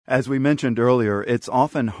As we mentioned earlier, it's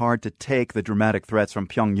often hard to take the dramatic threats from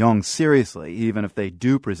Pyongyang seriously, even if they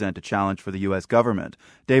do present a challenge for the U.S. government.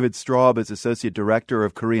 David Straub is Associate Director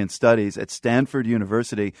of Korean Studies at Stanford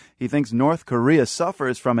University. He thinks North Korea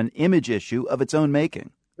suffers from an image issue of its own making.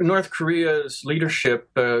 North Korea's leadership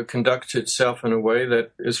conducts itself in a way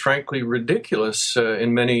that is frankly ridiculous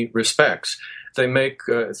in many respects. They make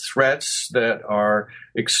threats that are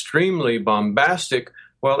extremely bombastic,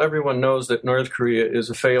 while everyone knows that North Korea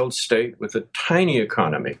is a failed state with a tiny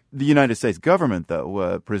economy. The United States government,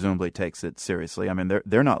 though, presumably takes it seriously. I mean,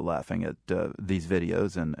 they're not laughing at these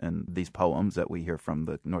videos and these poems that we hear from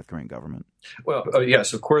the North Korean government. Well,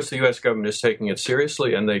 yes, of course the U.S. government is taking it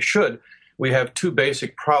seriously, and they should. We have two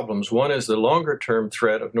basic problems. One is the longer-term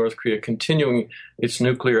threat of North Korea continuing its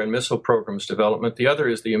nuclear and missile programs development. The other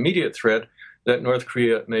is the immediate threat that North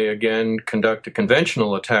Korea may again conduct a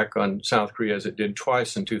conventional attack on South Korea as it did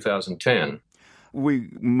twice in 2010. We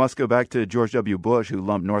must go back to George W. Bush, who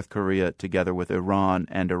lumped North Korea together with Iran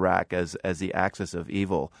and Iraq as the axis of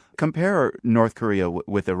evil. Compare North Korea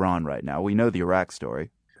with Iran right now. We know the Iraq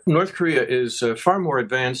story. North Korea is far more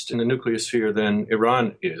advanced in the nuclear sphere than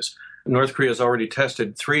Iran is. North Korea has already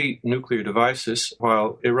tested 3 nuclear devices,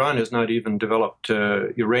 while Iran has not even developed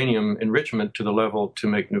uranium enrichment to the level to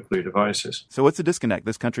make nuclear devices. So what's the disconnect?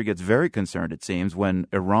 This country gets very concerned, it seems, when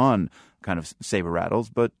Iran kind of saber rattles,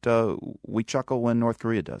 but we chuckle when North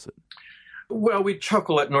Korea does it. Well, we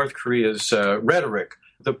chuckle at North Korea's rhetoric.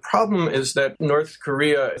 The problem is that North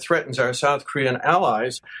Korea threatens our South Korean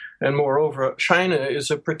allies, and moreover, China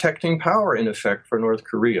is a protecting power, in effect, for North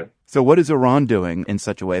Korea. So what is Iran doing in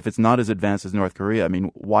such a way? If it's not as advanced as North Korea, I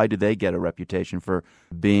mean, why do they get a reputation for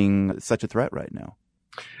being such a threat right now?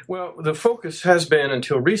 Well, the focus has been,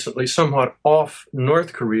 until recently, somewhat off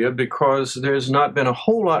North Korea because there's not been a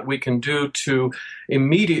whole lot we can do to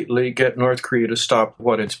immediately get North Korea to stop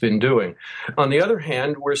what it's been doing. On the other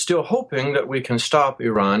hand, we're still hoping that we can stop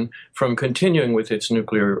Iran from continuing with its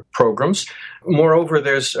nuclear programs. Moreover,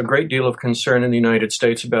 there's a great deal of concern in the United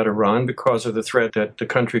States about Iran because of the threat that the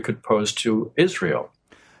country could pose to Israel.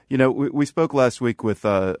 You know, we spoke last week with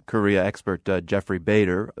Korea expert Jeffrey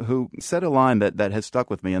Bader, who said a line that has stuck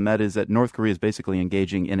with me, and that is that North Korea is basically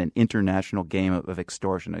engaging in an international game of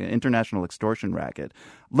extortion, an international extortion racket.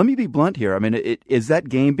 Let me be blunt here. I mean, is that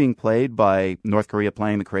game being played by North Korea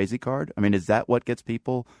playing the crazy card? I mean, is that what gets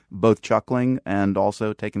people both chuckling and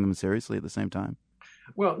also taking them seriously at the same time?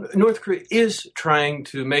 Well, North Korea is trying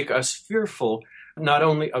to make us fearful not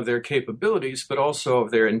only of their capabilities, but also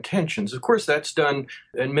of their intentions. Of course, that's done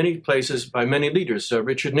in many places by many leaders.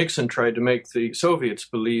 Richard Nixon tried to make the Soviets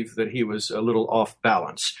believe that he was a little off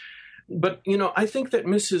balance. But, I think that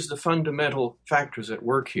misses the fundamental factors at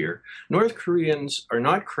work here. North Koreans are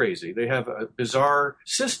not crazy. They have a bizarre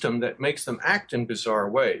system that makes them act in bizarre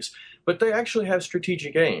ways. But they actually have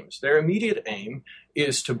strategic aims. Their immediate aim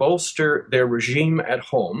is to bolster their regime at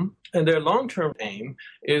home, and their long-term aim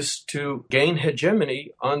is to gain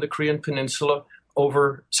hegemony on the Korean peninsula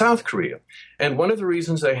over South Korea. And one of the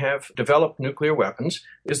reasons they have developed nuclear weapons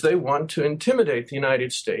is they want to intimidate the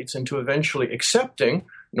United States into eventually accepting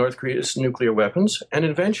North Korea's nuclear weapons and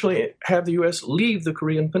eventually have the U.S. leave the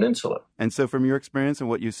Korean peninsula. And so from your experience and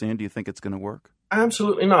what you've seen, do you think it's going to work?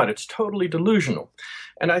 Absolutely not. It's totally delusional.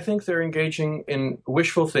 And I think they're engaging in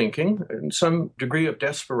wishful thinking, in some degree of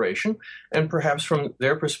desperation, and perhaps from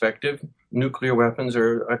their perspective, nuclear weapons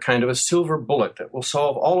are a kind of a silver bullet that will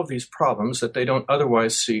solve all of these problems that they don't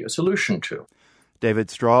otherwise see a solution to. David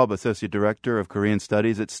Straub, Associate Director of Korean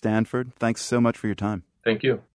Studies at Stanford, thanks so much for your time. Thank you.